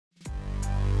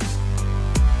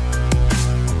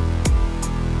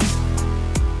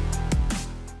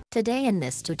Today in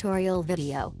this tutorial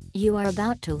video, you are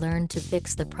about to learn to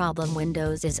fix the problem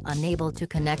Windows is unable to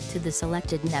connect to the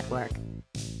selected network.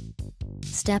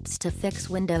 Steps to fix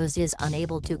Windows is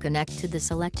unable to connect to the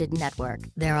selected network.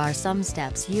 There are some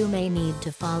steps you may need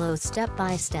to follow step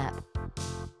by step.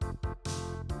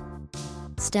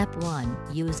 Step 1.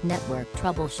 Use Network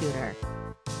Troubleshooter.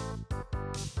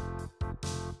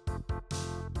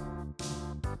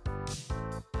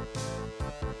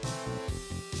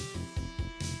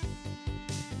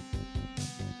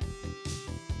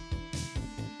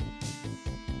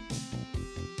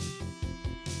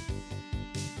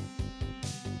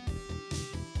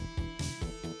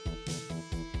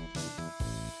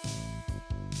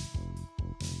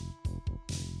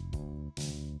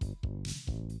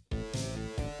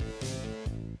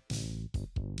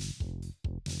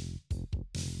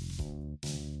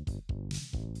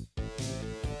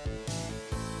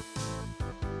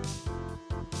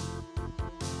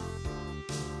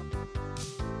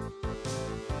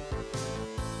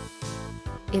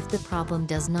 If the problem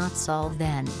does not solve,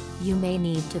 then you may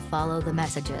need to follow the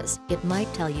messages. It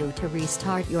might tell you to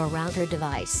restart your router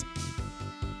device.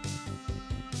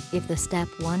 If the step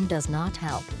 1 does not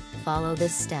help, follow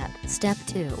this step. Step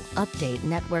 2. Update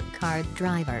network card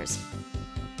drivers.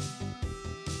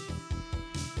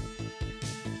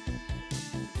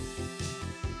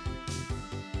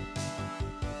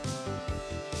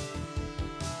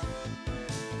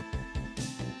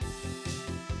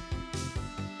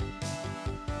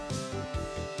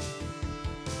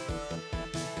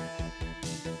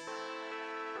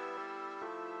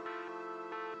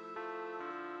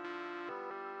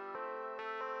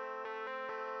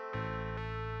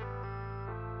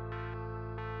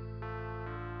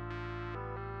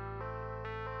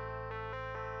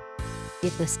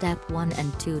 If the step 1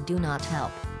 and 2 do not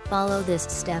help, follow this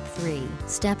step 3.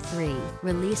 Step 3.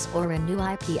 Release or renew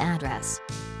IP address.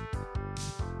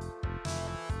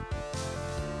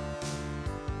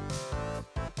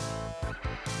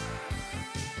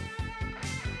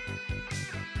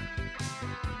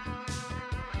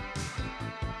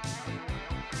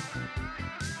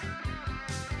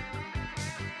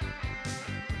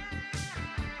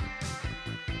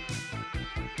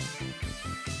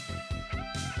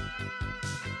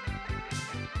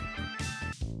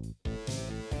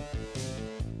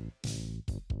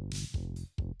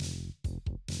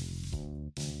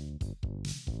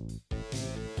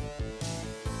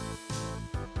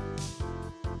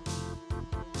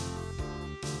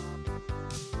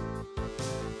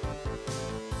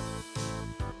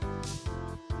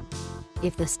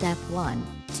 If the step 1,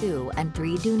 2 and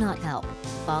 3 do not help,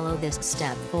 follow this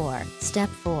step 4. Step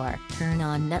 4. Turn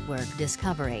on network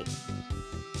discovery.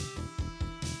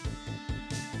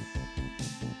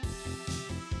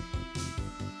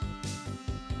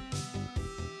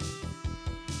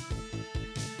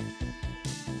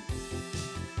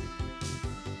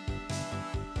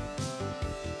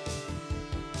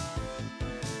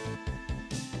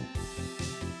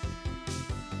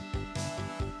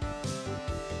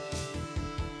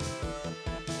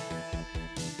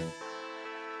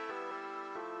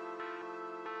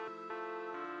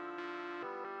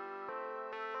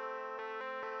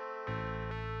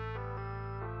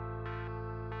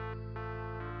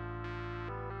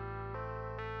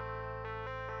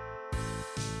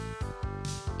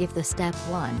 If the step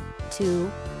 1,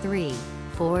 2, 3,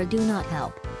 4 do not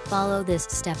help, follow this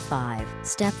step 5.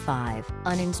 Step 5.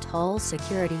 Uninstall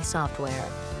security software.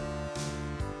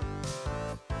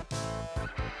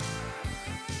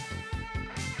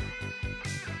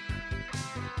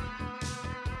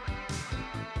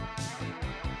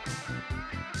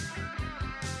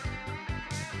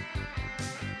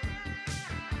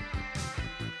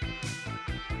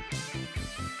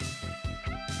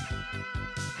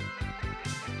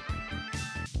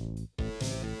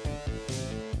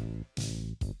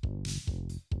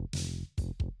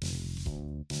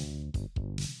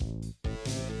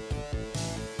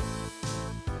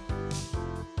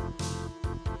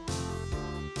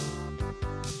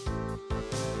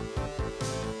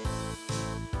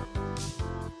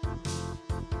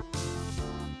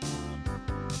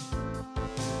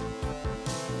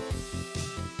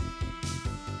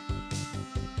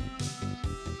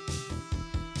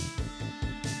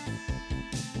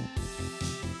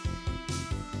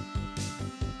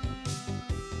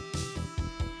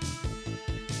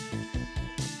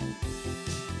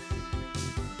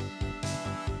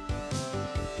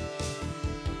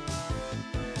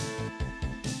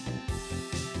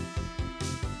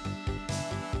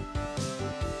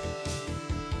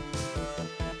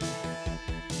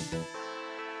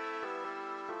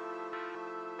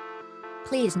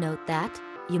 Please note that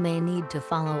You may need to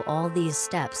follow all these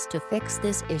steps to fix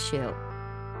this issue.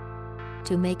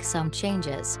 To make some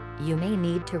changes, you may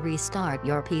need to restart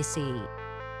your PC.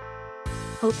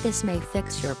 Hope this may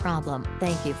fix your problem.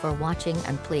 Thank you for watching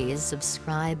and please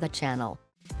subscribe the channel.